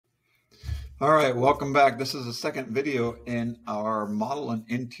All right, welcome back. This is the second video in our model and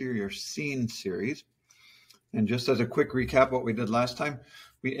interior scene series. And just as a quick recap, what we did last time,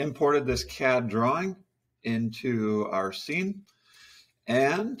 we imported this CAD drawing into our scene.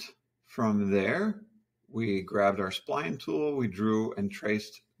 And from there, we grabbed our spline tool, we drew and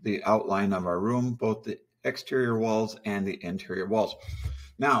traced the outline of our room, both the exterior walls and the interior walls.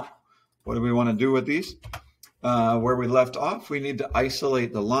 Now, what do we want to do with these? Where we left off, we need to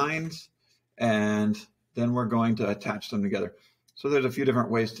isolate the lines, and then we're going to attach them together. So there's a few different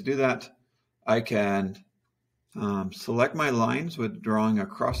ways to do that. I can select my lines with drawing a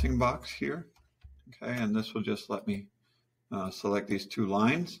crossing box here. Okay, and this will just let me select these two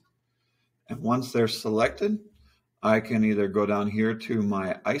lines. And once they're selected, I can either go down here to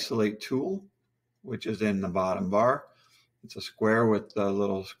my isolate tool, which is in the bottom bar. It's a square with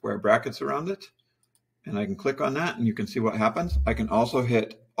little square brackets around it. And I can click on that and you can see what happens. I can also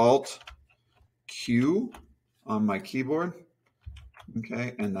hit Alt Q on my keyboard,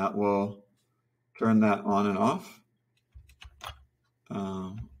 okay, and that will turn that on and off.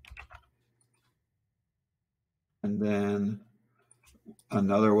 And then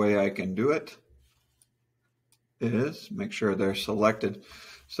another way I can do it is make sure they're selected.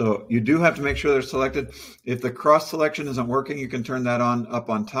 So you do have to make sure they're selected. If the cross selection isn't working, you can turn that on up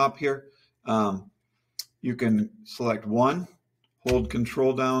on top here. You can select one, hold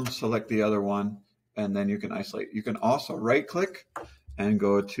Control down, select the other one, and then you can isolate. You can also right click and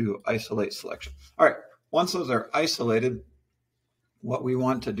go to isolate selection. All right, once those are isolated, what we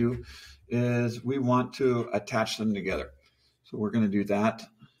want to do is we want to attach them together. So we're going to do that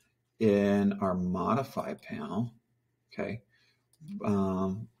in our modify panel. Okay.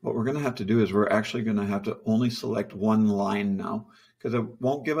 What we're going to have to do is we're actually going to have to only select one line now, because it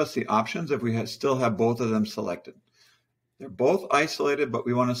won't give us the options if we still have both of them selected. They're both isolated, but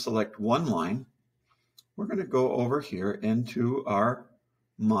we want to select one line. We're going to go over here into our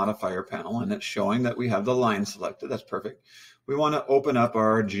modifier panel, and it's showing that we have the line selected. That's perfect. We want to open up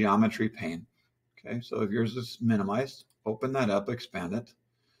our geometry pane. Okay, so if yours is minimized, open that up, expand it,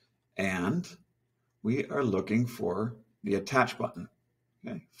 and we are looking for the attach button.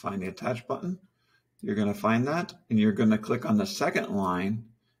 Okay, find the attach button. You're going to find that, and you're going to click on the second line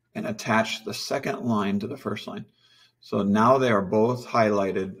and attach the second line to the first line. So now they are both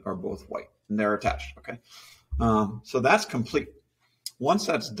highlighted or both white, and they're attached. Okay, so that's complete. Once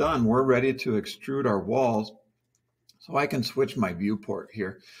that's done, we're ready to extrude our walls. So I can switch my viewport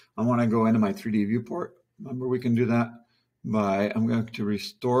here. I want to go into my 3D viewport. Remember, we can do that by, I'm going to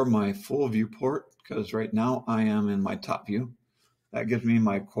restore my full viewport, because right now I am in my top view. That gives me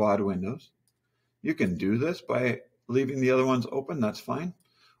my quad windows. You can do this by leaving the other ones open, that's fine.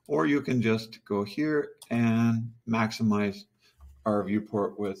 Or you can just go here and maximize our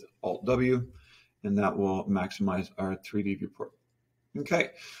viewport with Alt W, and that will maximize our 3D viewport. Okay,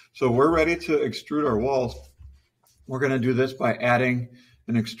 so we're ready to extrude our walls. We're going to do this by adding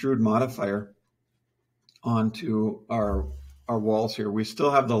an extrude modifier onto our walls here. We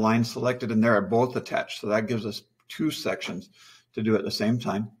still have the line selected and they're both attached, so that gives us two sections to do at the same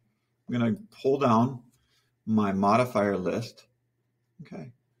time. I'm going to pull down my modifier list,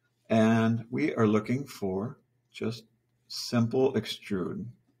 okay, and we are looking for just simple extrude.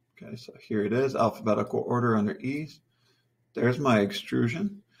 Okay, so here it is, alphabetical order under ease. There's my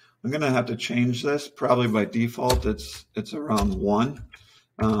extrusion. I'm going to have to change this. Probably by default, it's around 1.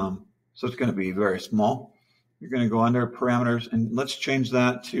 So it's going to be very small. You're going to go under parameters, and let's change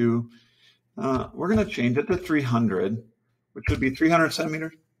that to, we're going to change it to 300, which would be 300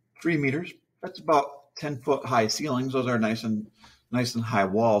 centimeters, 3 meters. That's about 10-foot high ceilings. Those are nice and high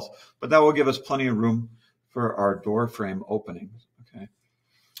walls, but that will give us plenty of room for our door frame openings. Okay.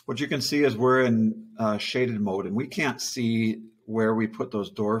 What you can see is we're in shaded mode, and we can't see where we put those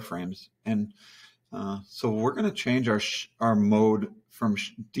door frames. And so we're going to change our mode from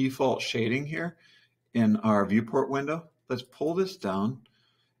default shading here in our viewport window. Let's pull this down,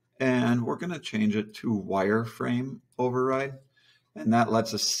 and we're going to change it to wireframe override, and that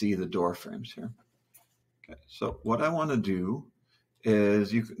lets us see the door frames here. Okay, so what I want to do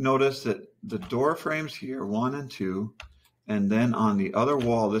is, you notice that the door frames here, 1 and 2, and then on the other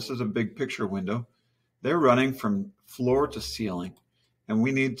wall, this is a big picture window, they're running from floor to ceiling, and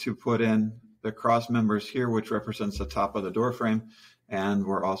we need to put in the cross members here, which represents the top of the door frame, and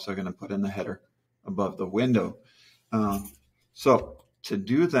we're also going to put in the header above the window. So to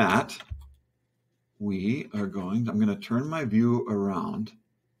do that, I'm going to turn my view around.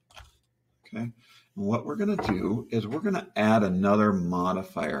 Okay, and what we're going to do is we're going to add another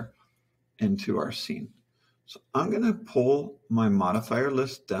modifier into our scene. So I'm going to pull my modifier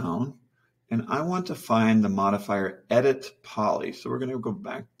list down and I want to find the modifier edit poly. So we're going to go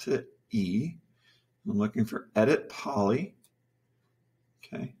back to E. I'm looking for edit poly.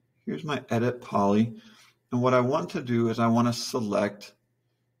 Okay, here's my edit poly. And what I want to do is I want to select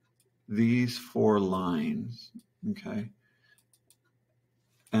these 4 lines. Okay.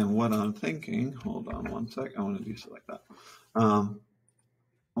 And what I'm thinking, hold on one sec, I want to deselect that.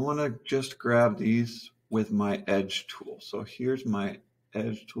 I want to just grab these with my edge tool. So here's my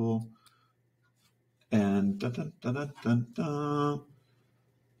edge tool. And dun, dun, dun, dun, dun, dun.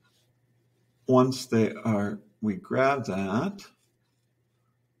 Once we grab that,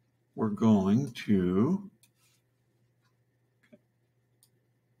 we're going to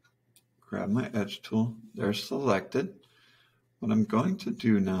grab my edge tool. They're selected. What I'm going to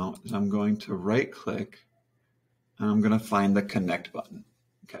do now is I'm going to right click and I'm going to find the connect button.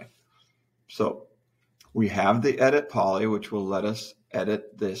 Okay. So we have the edit poly, which will let us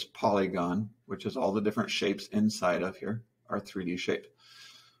edit this polygon, which is all the different shapes inside of here, our 3D shape.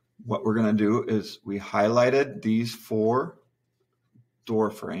 What we're going to do is we highlighted these 4 door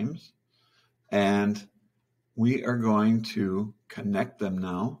frames and we are going to connect them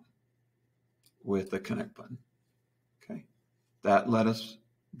now with the connect button. Okay. That let us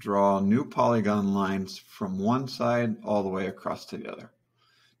draw new polygon lines from one side all the way across to the other.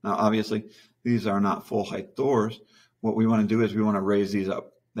 Now, obviously, these are not full height doors. What we want to do is we want to raise these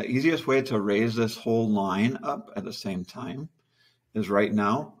up. The easiest way to raise this whole line up at the same time is right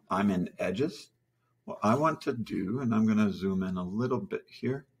now I'm in edges. What I want to do, and I'm going to zoom in a little bit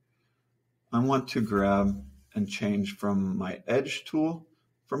here, I want to grab and change from my edge tool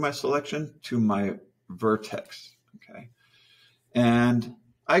for my selection to my vertex. Okay. And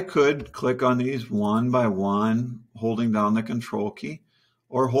I could click on these one by one, holding down the control key,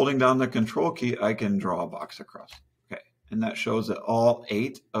 or holding down the control key, I can draw a box across. Okay. And that shows that all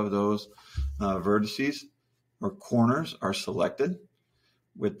 8 of those vertices or corners are selected.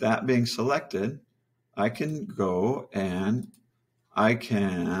 With that being selected, I can go and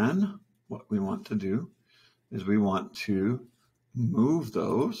what we want to do is we want to move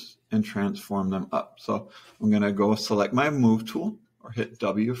those and transform them up. So I'm going to go select my move tool or hit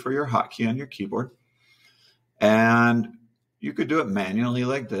W for your hotkey on your keyboard. And you could do it manually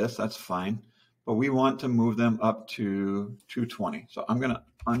like this, that's fine. But we want to move them up to 220. So I'm going to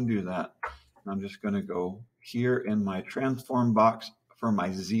undo that. I'm just going to go here in my transform box for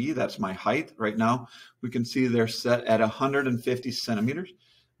my Z, that's my height. Right now, we can see they're set at 150 centimeters.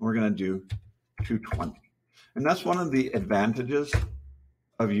 We're going to do 220. And that's one of the advantages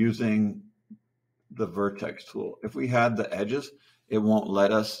of using the vertex tool. If we had the edges, it won't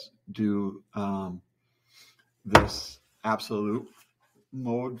let us do this absolute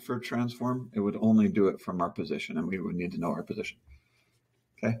mode for transform. It would only do it from our position, and we would need to know our position.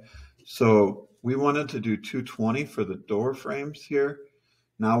 Okay, so we wanted to do 220 for the door frames here.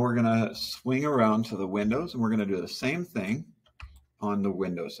 Now we're going to swing around to the windows, and we're going to do the same thing on the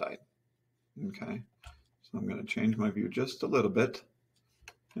window side. Okay, so I'm going to change my view just a little bit,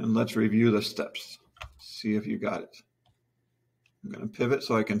 and let's review the steps. See if you got it. I'm going to pivot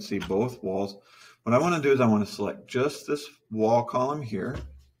so I can see both walls. What I want to do is I want to select just this wall column here,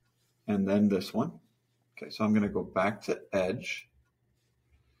 and then this one. Okay, so I'm going to go back to edge.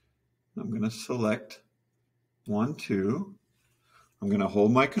 I'm going to select 1, 2. I'm going to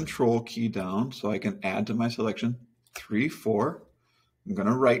hold my control key down so I can add to my selection 3, 4. I'm going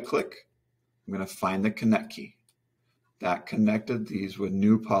to right click. I'm going to find the connect key. That connected these with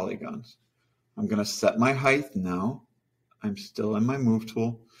new polygons. I'm going to set my height now. I'm still in my move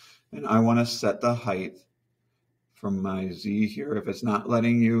tool, and I want to set the height from my Z here. If it's not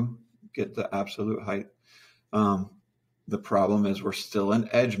letting you get the absolute height, the problem is we're still in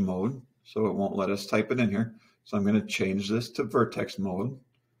edge mode, so it won't let us type it in here. So I'm going to change this to vertex mode.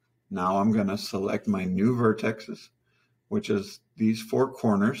 Now I'm going to select my new vertexes, which is these 4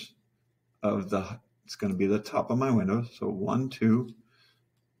 corners of it's going to be the top of my window. So 1, 2.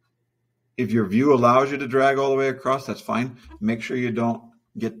 If your view allows you to drag all the way across, that's fine. Make sure you don't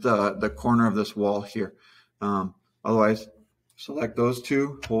get the corner of this wall here. Otherwise, select those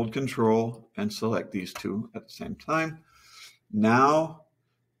 2, hold control, and select these 2 at the same time. Now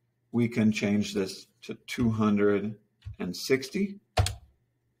we can change this to 260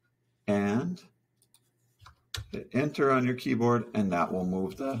 and hit enter on your keyboard, and that will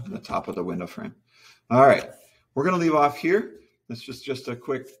move the top of the window frame. All right, we're going to leave off here. This is just a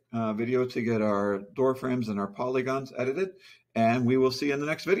quick video to get our door frames and our polygons edited, and we will see you in the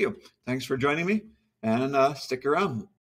next video. Thanks for joining me, and stick around.